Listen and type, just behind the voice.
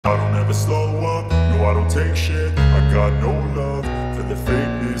never slow up, no I don't take shit. I got no love for the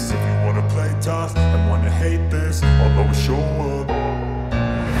fakeness. If you wanna play tough and wanna hate this, I'll always show up.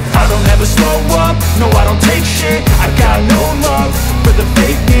 I don't ever slow up, no I don't take shit. I got no love for the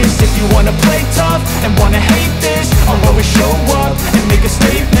fakeness. If you wanna play tough and wanna hate this, I'll always show up and make a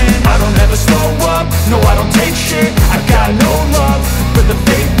statement. I don't ever slow up, no I don't take shit. I got no love for the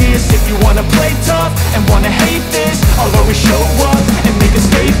fakeness. If you wanna play tough and wanna hate this, I'll always show up and make a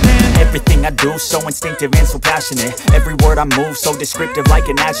statement. Everything I do so instinctive and so passionate. Every word I move so descriptive like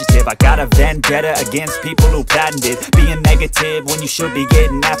an adjective. I got a vendetta against people who patented being negative when you should be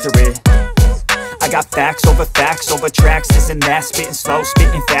getting after it. I got facts over tracks, this and that. Spitting slow,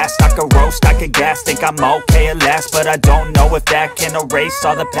 spitting fast. I could roast, I could gas. Think I'm okay at last, but I don't know if that can erase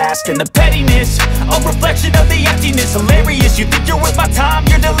all the past. And the pettiness, a reflection of the emptiness. Hilarious, you think you're worth my time,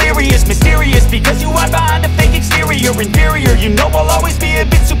 you're delirious. Mysterious, because you hide behind a fake exterior. Inferior, you know I'll always be a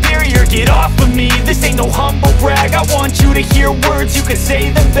bit superior. Get off of me, this ain't no humble brag. I want you to hear words, you can say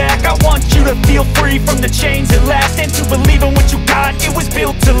them back. I want you to feel free from the chains at last, and to believe in what you got, it was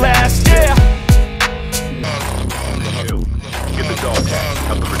built to last, yeah. Get the dog tag,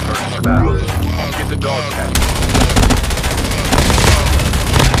 help them return to battle. Get the dog tag.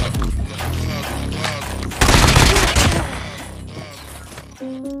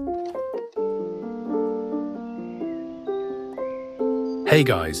 Hey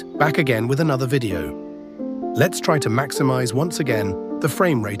guys, back again with another video. Let's try to maximize once again the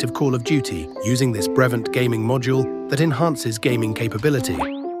frame rate of Call of Duty using this Brevent gaming module that enhances gaming capability.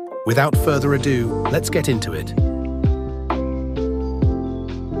 Without further ado, let's get into it.